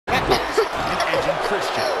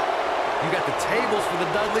tables for the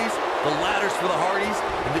Dudleys, the ladders for the Hardys,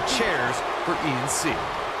 and the chairs for E and C.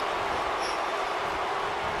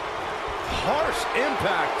 Harsh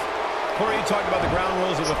impact. Corey, you talked about the ground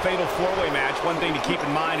rules of a fatal four-way match. One thing to keep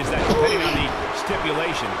in mind is that depending on the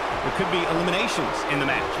stipulation, there could be eliminations in the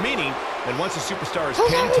match, meaning that once a superstar is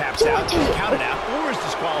pinned, taps out, is counted out, or is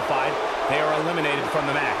disqualified, they are eliminated from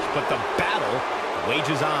the match. But the battle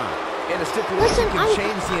wages on. And a stipulation can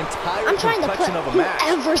change the entire complexion of a match.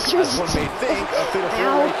 As one may think, a fatal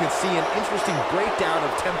four-way can see an interesting breakdown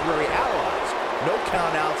of temporary allies. No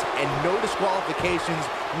countouts and no disqualifications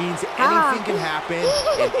means anything can happen,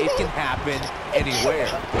 and it can happen anywhere.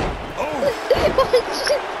 Oh!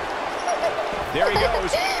 There he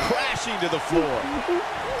goes, crashing to the floor.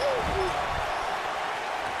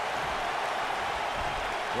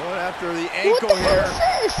 Going after the ankle here.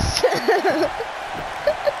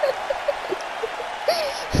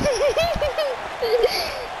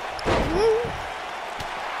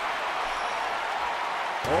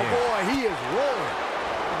 Oh boy, he is rolling.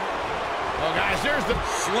 Oh guys, there's the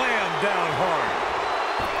slam down hard.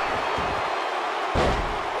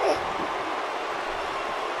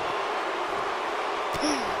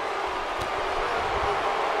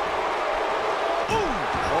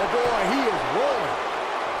 Oh boy, he is rolling.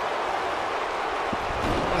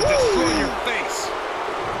 I'll destroy your face.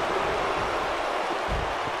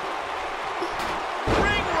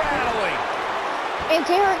 Ring rattling. And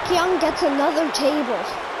Derek Young gets another table.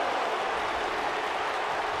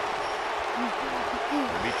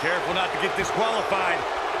 Be careful not to get disqualified.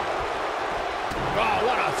 Oh,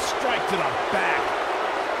 what a strike to the back.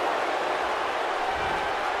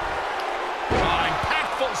 Oh,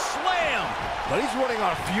 impactful slam. But he's running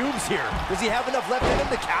on fumes here. Does he have enough left in him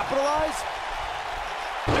to capitalize?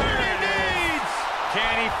 Dirty deeds.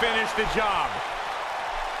 Can he finish the job?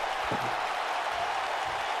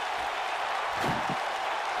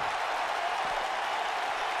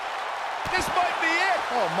 This might be it.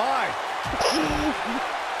 Oh my.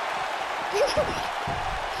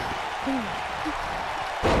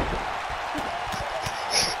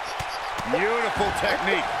 Beautiful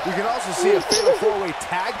technique. We can also see a fatal four-way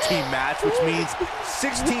tag team match, which means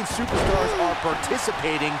 16 superstars are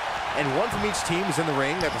participating, and one from each team is in the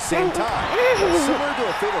ring at the same time. Similar to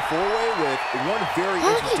a fatal four-way with one very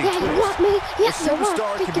interesting twist. A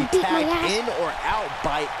superstar can be tagged in or out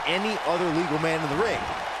by any other legal man in the ring,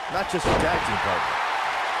 not just your tag team partner.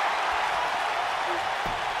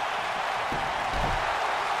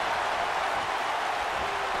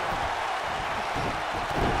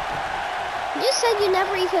 You said you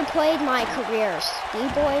never even played my careers,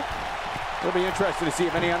 D-boy. We'll be interested to see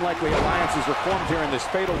if any unlikely alliances are formed here in this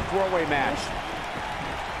fatal four-way match.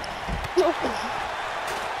 Boom,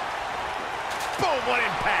 what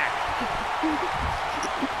impact.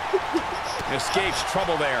 Escapes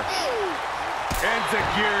trouble there.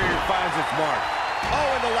 Enziguri finds its mark.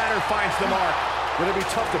 Oh, and the ladder finds the mark. Would it be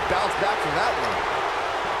tough to bounce back from that one?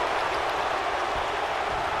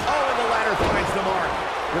 Oh, and the ladder finds the mark.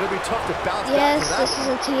 Would it be tough to bounce back from that one? Yes, this is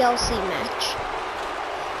a TLC match.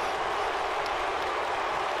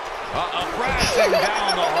 Crashing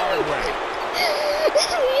down the hard way.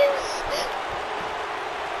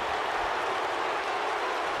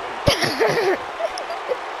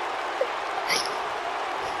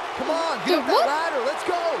 Come on, get up that ladder. Let's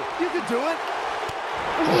go. You can do it.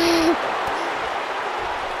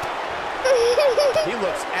 He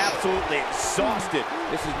looks absolutely exhausted.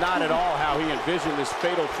 This is not at all how he envisioned this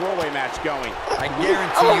fatal four-way match going. I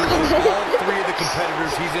guarantee you all three of the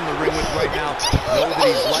competitors he's in the ring with right now know that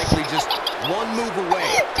he's likely just one move away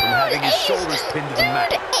from having his shoulders pinned to the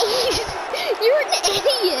mat. You're an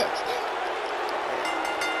idiot.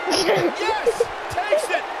 Yes!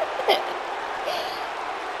 Takes it!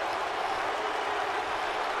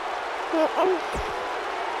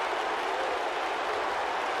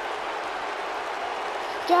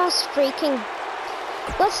 Just freaking...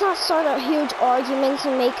 Let's not start a huge argument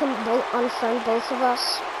and make him unfriend both of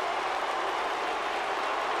us.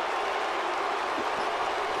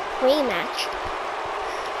 Rematch.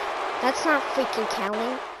 That's not freaking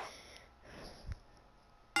counting.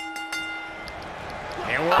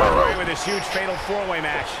 And we're underway with this huge fatal four-way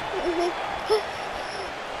match.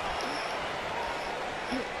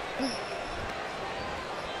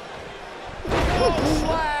 Oh,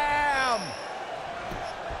 slam!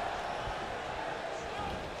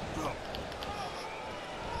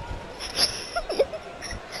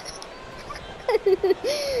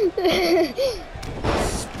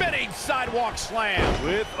 Spinning sidewalk slam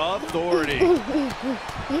with authority.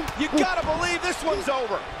 You gotta believe this one's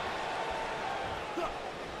over.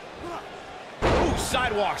 Ooh,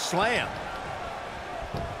 sidewalk slam.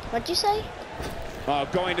 What'd you say?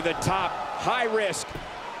 Going to the top, high risk.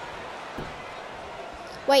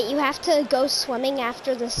 Wait, you have to go swimming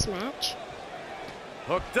after this match?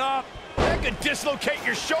 Hooked up. That could dislocate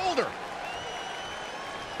your shoulder.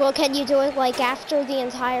 Well, can you do it like after the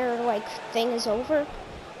entire like thing is over?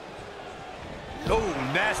 Oh,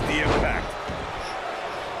 nasty impact.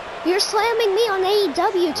 You're slamming me on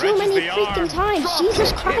AEW too many freaking times.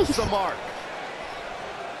 Jesus Christ. The mark.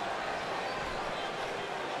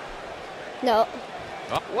 No.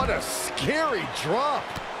 What a scary drop.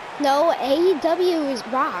 No, AEW is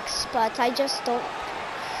rocks, but I just don't.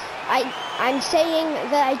 I'm saying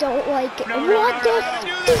that I don't like it. What the f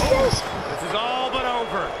is this? This is all but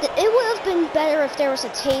over. It would have been better if there was a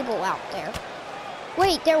table out there.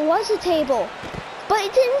 Wait, there was a table. But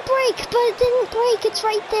it didn't break. It's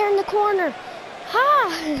right there in the corner.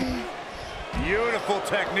 Ha! Beautiful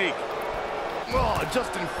technique. Oh,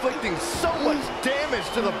 just inflicting so much damage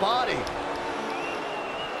to the body.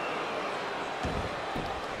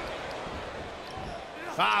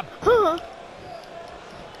 Bob. Huh?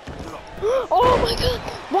 Oh my God!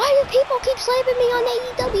 Why do people keep slamming me on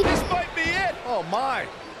AEW? This might be it. Oh my.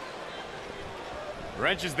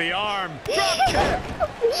 Wrenches the arm. Drop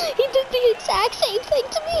kick. He did the exact same thing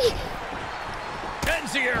to me.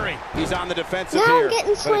 Enziguri. He's on the defensive Now here. I'm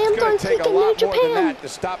getting but slammed it's gonna on take a freaking lot New more than Japan. that to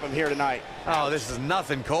stop him here tonight. Oh, this is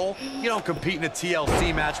nothing, Cole. You don't compete in a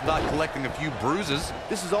TLC match without collecting a few bruises.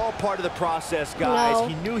 This is all part of the process, guys. No.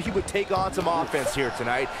 He knew he would take on some offense here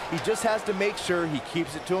tonight. He just has to make sure he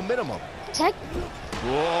keeps it to a minimum. Tech.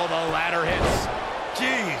 Oh, the ladder hits.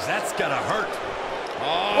 Jeez, that's gotta hurt.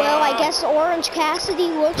 Oh, Well, I guess Orange Cassidy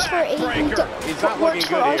works for Backbreaker. He's not works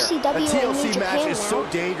looking for good here. A RCW and New TLC match Japan is now. so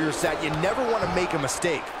dangerous that you never want to make a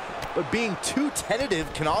mistake. But being too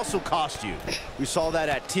tentative can also cost you. We saw that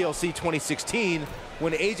at TLC 2016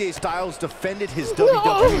 when AJ Styles defended his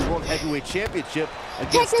WWE World Heavyweight Championship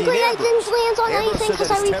against Dean Technically, I Ambrose. didn't land on Ambrose anything said because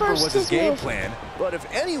that I his temper reversed was his his game move. plan. But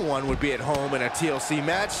if anyone would be at home in a TLC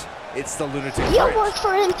match, it's the Lunatic You Fridge. work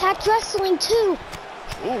for Impact Wrestling too.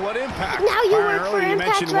 Ooh, what impact. Now you Byron, work for earlier you Impact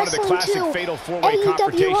mentioned one of the Wrestling classic too. fatal four-way AEW,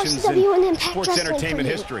 confrontations RCW, and in Impact sports Wrestling entertainment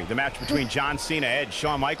for you. history. The match between John Cena, Edge,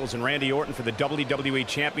 Shawn Michaels, and Randy Orton for the WWE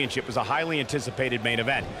Championship was a highly anticipated main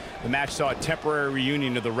event. The match saw a temporary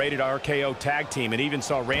reunion of the Rated RKO tag team. It even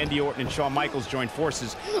saw Randy Orton and Shawn Michaels join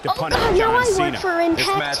forces to Oh punish God, now John I Cena. work for This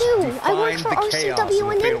Impact match too. I work defined for the chaos of RCW the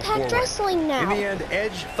and Fatal Impact Four-Way. Wrestling now. In the end,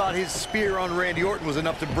 Edge thought his spear on Randy Orton was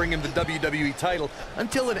enough to bring him the WWE title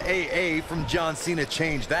until an AA from John Cena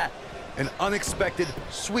changed that. An unexpected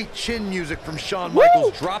sweet chin music from Shawn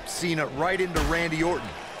Michaels dropped Cena right into Randy Orton.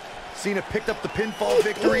 Cena picked up the pinfall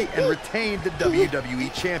victory and retained the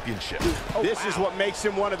WWE Championship. This is what makes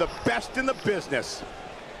him one of the best in the business.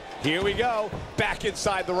 Here we go, back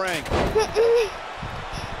inside the ring.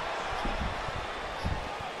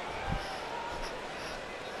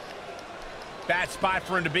 Bad spot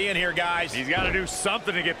for him to be in here, guys. He's got to do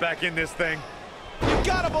something to get back in this thing. You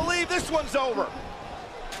gotta believe this one's over.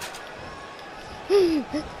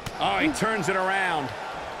 Oh, he turns it around.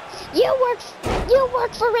 You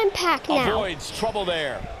work for Impact now. Avoids trouble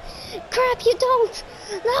there. Crap, you don't.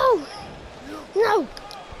 No. No.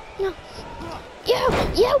 No.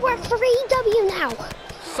 You work for AEW now.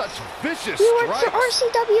 Such vicious You work strikes. for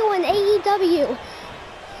RCW and AEW.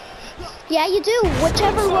 Yeah, you do.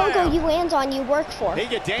 Whichever logo you land on, you work for. They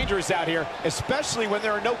get dangerous out here, especially when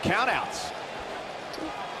there are no countouts.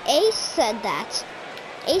 Ace said that.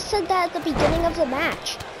 Ace said that at the beginning of the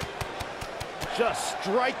match. Just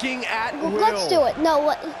striking at will. Let's do it.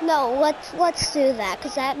 Let's do that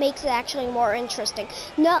because that makes it actually more interesting.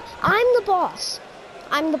 No, I'm the boss.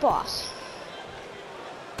 I'm the boss.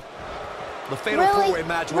 The Fatal Really? Four-Way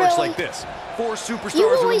match works Really? like this. Four superstars You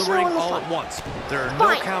are in always the ring ruin the all fun. at once. There are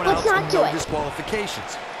Fine, no countouts let's not and do no it.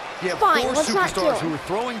 disqualifications. You have Fine, four let's not do superstars it. who are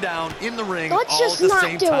throwing down in the ring Let's all just at the not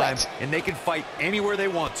same do time, it. and they can fight anywhere they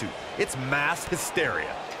want to. It's mass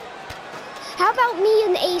hysteria. How about me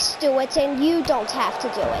and Ace do it and you don't have to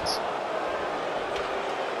do it?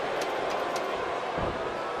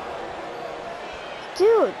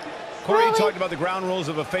 Dude. Corey really? talked about the ground rules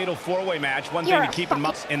of a fatal four-way match. One You're thing to a keep in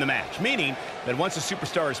mind in the match, meaning that once a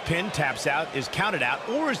superstar is pinned, taps out, is counted out,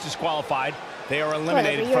 or is disqualified, they are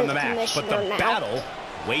eliminated Whatever, from the you're the match. But the commissioner now. battle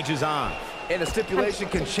wages on. And a stipulation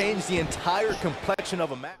can change the entire complexion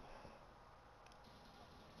of a match.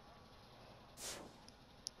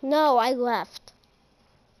 No, I left.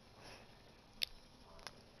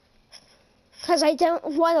 Because I don't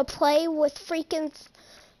want to play with freaking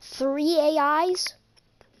 3 AIs.